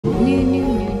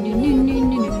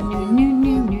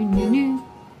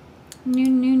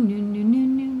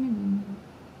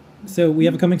So we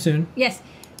have it coming soon. Yes.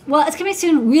 Well, it's coming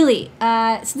soon, really.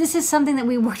 So this is something that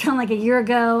we worked on like a year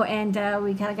ago, and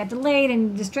we kind of got delayed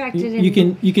and distracted.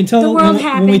 You can tell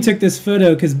when we took this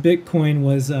photo because Bitcoin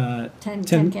was 10,000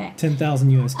 USD at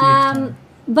the time.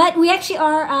 But we actually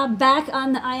are back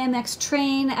on the IMX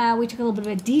train. We took a little bit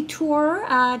of a detour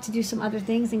to do some other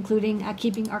things, including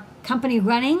keeping our company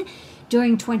running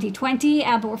during 2020.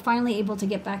 But we're finally able to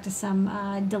get back to some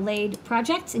delayed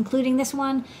projects, including this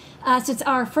one. So it's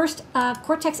our first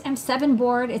Cortex M7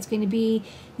 board. It's going to be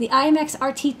the IMX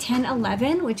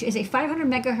RT1011, which is a 500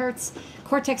 megahertz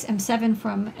Cortex M7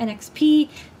 from NXP.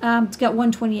 It's got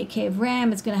 128K of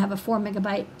RAM. It's going to have a 4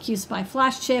 megabyte QSPI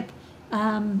flash chip.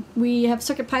 We have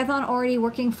CircuitPython already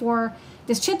working for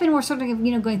this chip, and we're sort of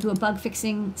going through a bug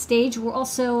fixing stage. We're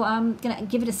also going to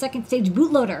give it a second stage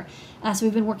bootloader. So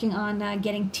we've been working on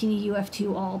getting Teeny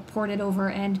UF2 all ported over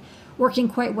and working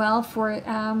quite well for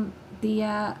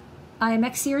the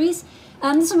IMX series.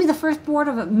 This will be the first board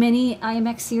of many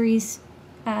IMX series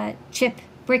chip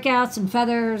breakouts and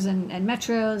feathers and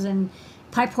metros and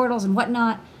pi portals and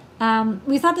whatnot.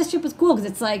 We thought this chip was cool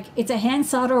because it's a hand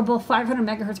solderable 500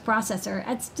 megahertz processor.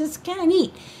 It's just kind of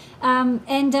neat.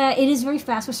 And it is very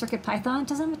fast with CircuitPython. It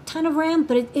doesn't have a ton of RAM,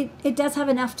 but it does have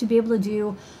enough to be able to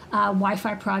do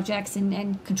Wi-Fi projects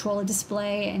and control a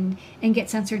display and get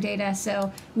sensor data.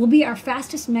 So will be our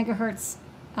fastest megahertz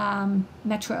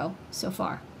metro so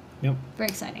far. Yep. Very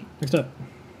exciting. Next up.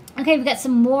 Okay, we've got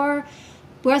some more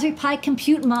Raspberry Pi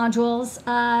compute modules.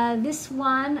 This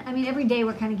one, I mean, every day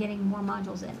we're kind of getting more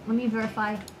modules in. Let me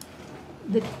verify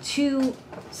the two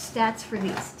stats for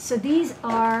these. So these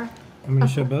are... I'm going to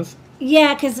show both?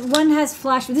 Yeah, because one has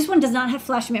flash. This one does not have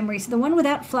flash memory. So the one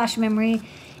without flash memory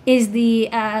is the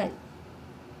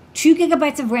 2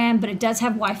 gigabytes of RAM, but it does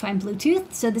have Wi-Fi and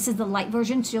Bluetooth. So this is the light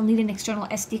version, so you'll need an external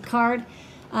SD card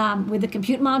with the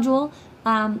compute module.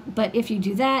 But if you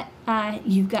do that,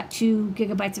 you've got 2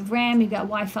 gigabytes of RAM, you've got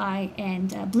Wi-Fi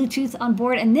and Bluetooth on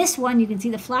board. And this one, you can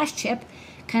see the flash chip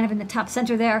kind of in the top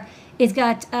center there. It's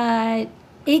got 8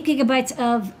 gigabytes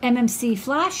of MMC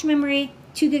flash memory,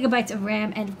 2 gigabytes of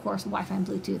RAM, and of course Wi-Fi and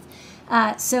Bluetooth.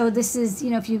 So this is,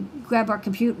 if you grab our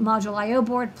compute module I/O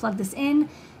board, plug this in,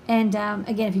 and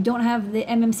again, if you don't have the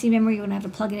MMC memory, you're going to have to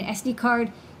plug in an SD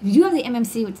card. If you do have the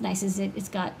MMC, what's nice is it's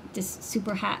got this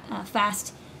super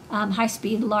fast,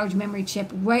 high-speed, large memory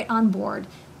chip right on board.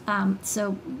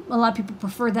 So a lot of people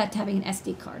prefer that to having an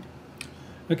SD card.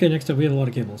 Okay, next up, we have a lot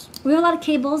of cables. We have a lot of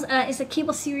cables. It's a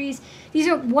cable series. These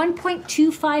are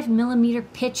 1.25 millimeter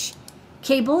pitch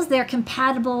cables. They're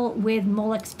compatible with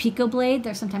Molex PicoBlade.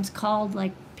 They're sometimes called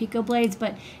like PicoBlades,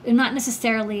 but they're not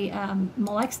necessarily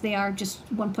Molex. They are just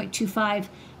 1.25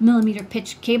 millimeter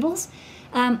pitch cables.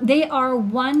 They are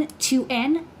 1 to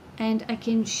N, and I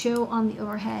can show on the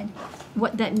overhead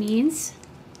what that means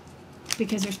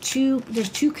because there's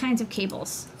two kinds of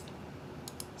cables.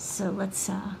 So let's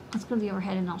go to the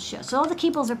overhead and I'll show. So all the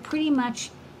cables are pretty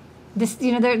much this.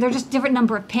 They're just different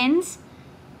number of pins.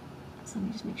 So let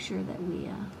me just make sure that we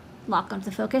lock onto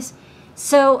the focus.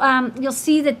 So you'll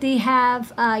see that they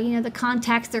have, the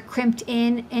contacts, they're crimped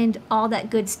in and all that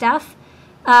good stuff.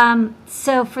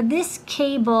 So for this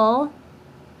cable,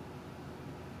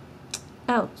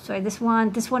 oh, sorry, this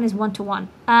one is 1 to 1.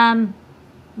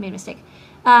 Made a mistake.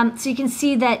 So you can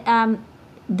see that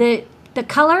the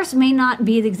colors may not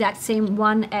be the exact same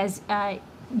one as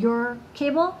your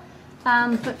cable,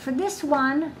 but for this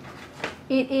one,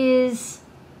 it is...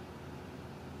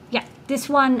 This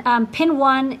one, pin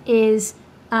 1 is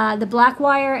the black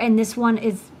wire, and this one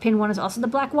is pin 1 is also the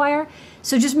black wire.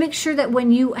 So just make sure that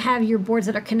when you have your boards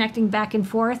that are connecting back and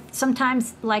forth,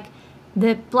 sometimes like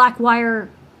the black wire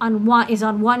on one is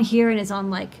on one here and is on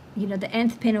like the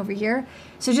nth pin over here.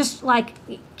 So just like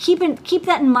keep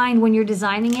that in mind when you're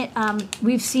designing it.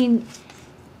 We've seen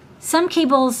some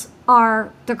cables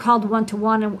they're called 1 to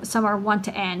 1 and some are 1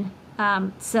 to N.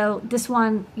 So this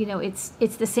one,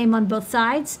 it's the same on both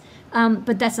sides,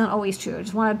 but that's not always true. I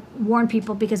just want to warn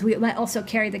people because we might also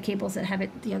carry the cables that have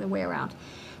it the other way around.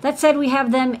 That said, we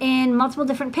have them in multiple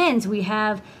different pins. We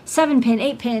have 7-pin,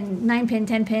 8-pin, 9-pin,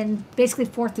 10-pin, basically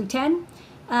 4 through 10.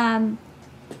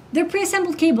 They're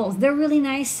pre-assembled cables. They're really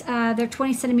nice. They're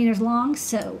 20 centimeters long.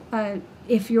 So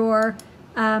if you're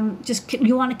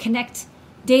you want to connect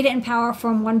data and power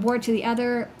from one board to the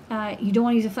other, you don't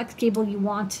want to use a flex cable. You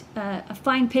want a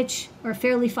fine pitch or a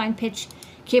fairly fine pitch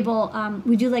cable.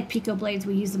 We do like PicoBlades.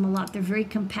 We use them a lot. They're very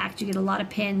compact. You get a lot of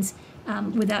pins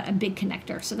without a big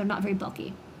connector, so they're not very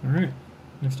bulky. All right.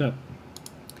 Next up.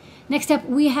 Next up,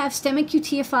 we have STEMIQ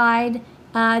TFI'd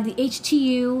the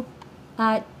HTU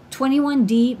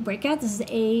 21D Breakout. This is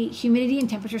a humidity and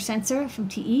temperature sensor from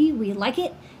TE. We like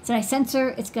it. It's a nice sensor.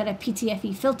 It's got a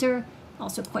PTFE filter,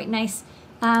 also quite nice.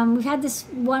 We've had this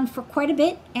one for quite a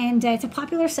bit, and it's a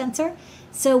popular sensor.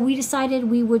 So we decided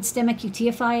we would STEMMA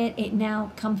QT-ify it. It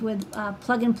now comes with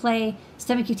plug-and-play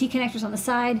STEMMA QT connectors on the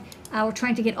side. We're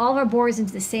trying to get all of our boards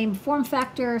into the same form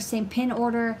factor, same pin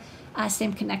order,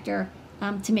 same connector,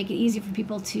 to make it easier for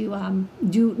people to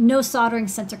do no soldering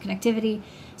sensor connectivity.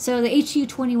 So the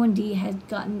HU21D has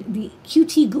gotten the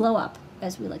QT glow up,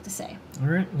 as we like to say. All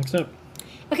right, next up.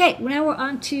 Okay, now we're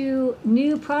on to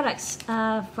new products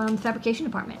from the fabrication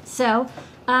department. So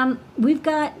we've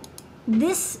got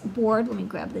this board. Let me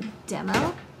grab the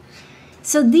demo.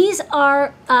 So these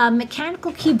are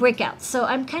mechanical key breakouts. So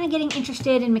I'm kind of getting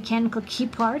interested in mechanical key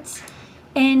parts.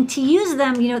 And to use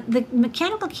them, you know, the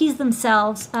mechanical keys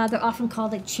themselves, they're often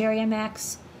called like Cherry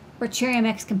MX or Cherry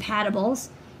MX compatibles.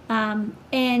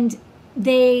 And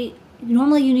they,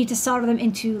 normally you need to solder them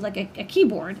into like a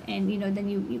keyboard, and, you know, then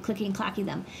you clicky and clacky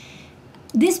them.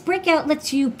 This breakout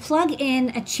lets you plug in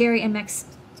a Cherry MX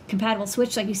compatible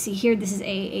switch. Like you see here, this is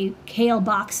a Kale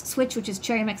box switch, which is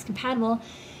Cherry MX compatible.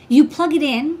 You plug it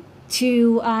in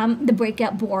to the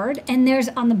breakout board, and there's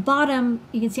on the bottom,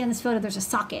 you can see on this photo, there's a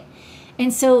socket.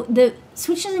 And so the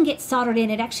switch doesn't get soldered in,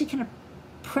 it actually kind of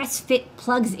press fit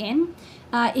plugs in.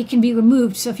 It can be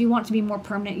removed, so if you want it to be more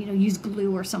permanent, you know, use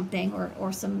glue or something,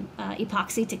 or some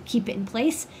epoxy to keep it in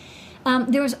place.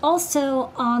 There is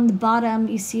also on the bottom,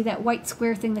 you see that white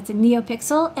square thing that's a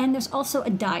NeoPixel, and there's also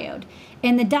a diode.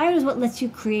 And the diode is what lets you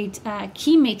create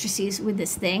key matrices with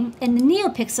this thing. And the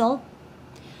NeoPixel,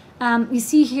 you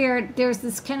see here, there's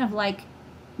this kind of like,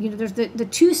 you know, there's the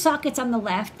two sockets on the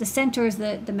left, the center is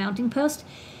the mounting post.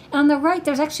 And on the right,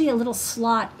 there's actually a little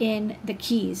slot in the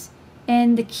keys.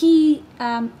 And the key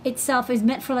itself is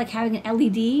meant for like having an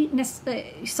LED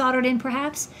soldered in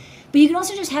perhaps. But you can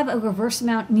also just have a reverse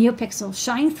mount NeoPixel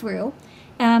shine through.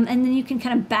 And then you can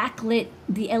kind of backlit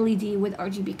the LED with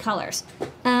RGB colors.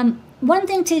 One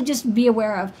thing to just be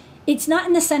aware of, it's not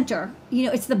in the center. You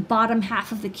know, it's the bottom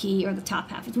half of the key or the top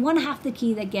half. It's one half of the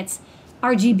key that gets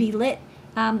RGB lit.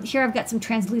 Here I've got some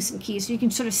translucent keys, so you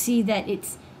can sort of see that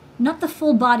it's not the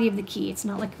full body of the key. It's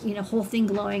not like, you know, whole thing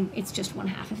glowing. It's just one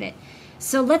half of it.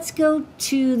 So let's go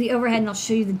to the overhead, and I'll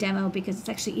show you the demo because it's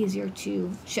actually easier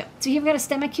to show. So here we've got a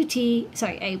STEMMA QT,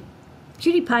 sorry, a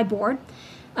QT Py board.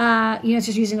 You know, it's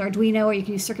just using Arduino, or you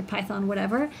can use CircuitPython,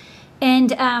 whatever.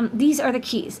 And these are the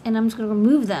keys, and I'm just going to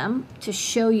remove them to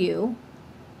show you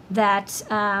that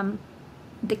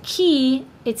the key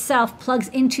itself plugs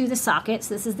into the socket.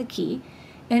 So this is the key,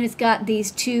 and it's got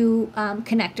these two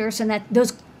connectors, and that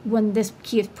those, when this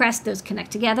key is pressed, those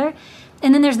connect together.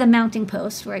 And then there's the mounting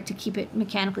post, right, to keep it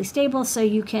mechanically stable, so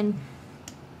you can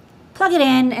plug it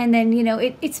in, and then, you know,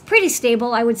 it's pretty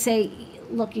stable. I would say,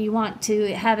 look, you want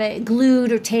to have it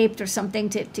glued or taped or something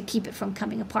to keep it from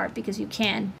coming apart, because you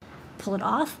can pull it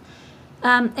off.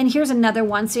 And here's another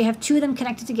one. So you have two of them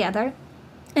connected together.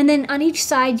 And then on each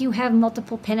side, you have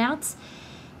multiple pinouts.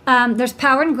 There's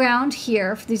power and ground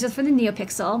here. These are for the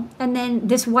NeoPixel. And then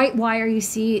this white wire you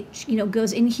see, you know,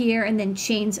 goes in here and then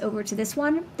chains over to this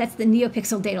one. That's the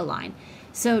NeoPixel data line.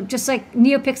 So just like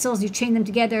NeoPixels, you chain them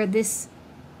together. This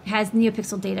has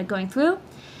NeoPixel data going through.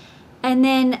 And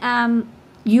then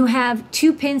you have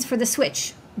two pins for the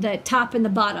switch, the top and the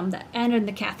bottom, the anode and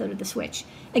the cathode of the switch.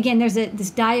 Again, there's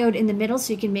this diode in the middle,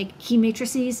 so you can make key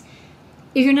matrices.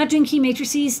 If you're not doing key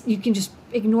matrices, you can just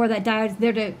ignore that diode. It's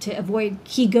there to avoid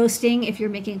key ghosting if you're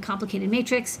making a complicated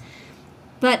matrix.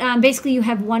 But basically, you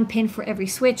have one pin for every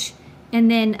switch.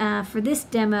 And then for this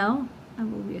demo, I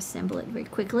will reassemble it very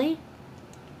quickly.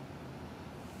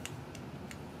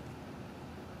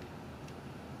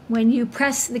 When you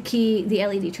press the key, the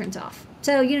LED turns off.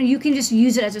 So, you know, you can just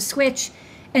use it as a switch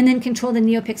and then control the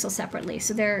NeoPixel separately.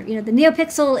 So they're, you know, the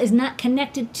NeoPixel is not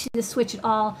connected to the switch at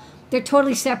all. They're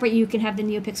totally separate. You can have the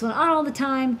NeoPixel on all the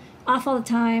time, off all the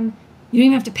time. You don't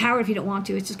even have to power it if you don't want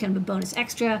to. It's just kind of a bonus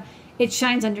extra. It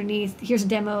shines underneath. Here's a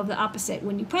demo of the opposite.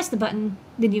 When you press the button,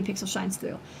 the NeoPixel shines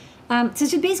through. So it's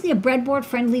just basically a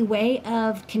breadboard-friendly way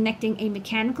of connecting a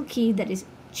mechanical key that is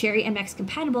Cherry MX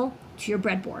compatible to your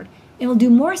breadboard. And we'll do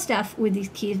more stuff with these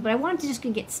keys, but I wanted to just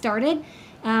get started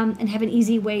and have an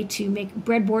easy way to make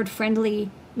breadboard-friendly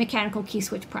mechanical key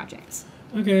switch projects.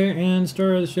 Okay, and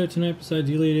star of the show tonight, besides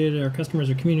you, lady, our customers,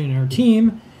 our community, and our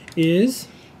team, is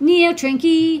Neo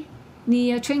Trinkey.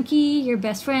 Neo Trinkey, your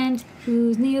best friend,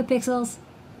 who's NeoPixels,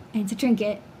 and it's a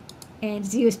trinket, and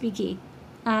it's a USB key.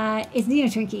 It's Neo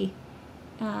Trinkey.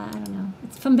 I don't know.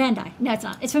 It's from Bandai. No, it's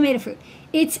not. It's from Adafruit.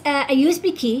 It's a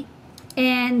USB key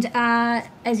And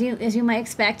as you might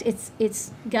expect,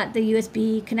 it's got the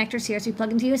USB connectors here, so you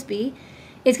plug into USB.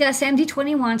 It's got a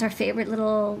SAMD21, it's our favorite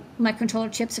little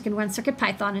microcontroller chip, so it can run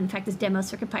CircuitPython. In fact, this demo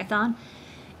is CircuitPython.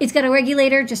 It's got a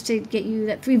regulator just to get you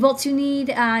that 3 volts you need.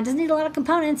 It doesn't need a lot of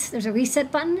components. There's a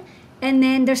reset button, and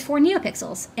then there's 4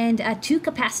 NeoPixels and 2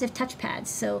 capacitive touchpads.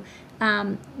 So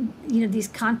these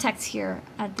contacts here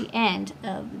at the end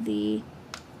of the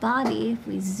body, if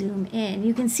we zoom in,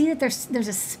 you can see that there's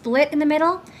a split in the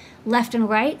middle, left and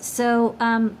right. So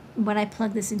when I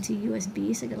plug this into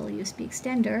USB, so I get a little USB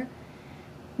extender,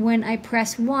 when I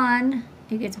press one,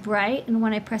 it gets bright, and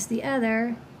when I press the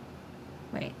other,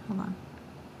 wait, hold on.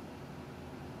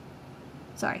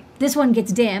 Sorry, this one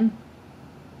gets dim,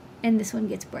 and this one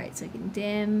gets bright. So I can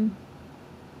dim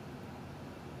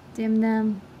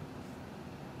them,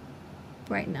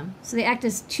 brighten them. So they act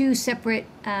as 2 separate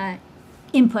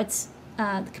inputs,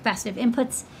 the capacitive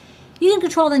inputs. You can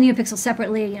control the NeoPixel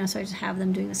separately, so I just have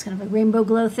them doing this kind of a rainbow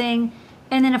glow thing.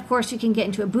 And then, of course, you can get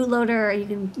into a bootloader, or you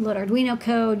can load Arduino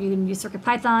code, you can use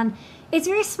CircuitPython. It's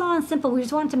very small and simple. We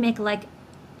just wanted to make like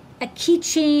a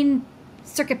keychain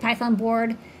CircuitPython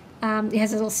board. It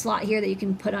has a little slot here that you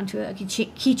can put onto a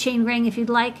keychain ring if you'd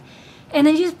like. And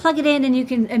then you just plug it in and you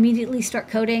can immediately start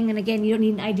coding. And again, you don't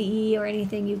need an IDE or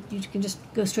anything. You can just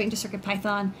go straight into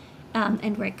CircuitPython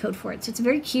and write code for it. So it's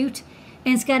very cute.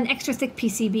 And it's got an extra thick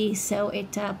PCB, so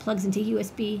it plugs into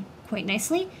USB quite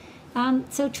nicely.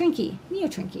 So Trinkey, Neo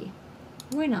Trinkey,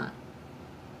 why not?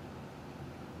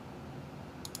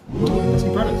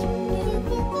 Some products.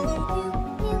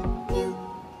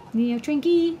 Neo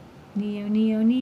Trinkey, Neo.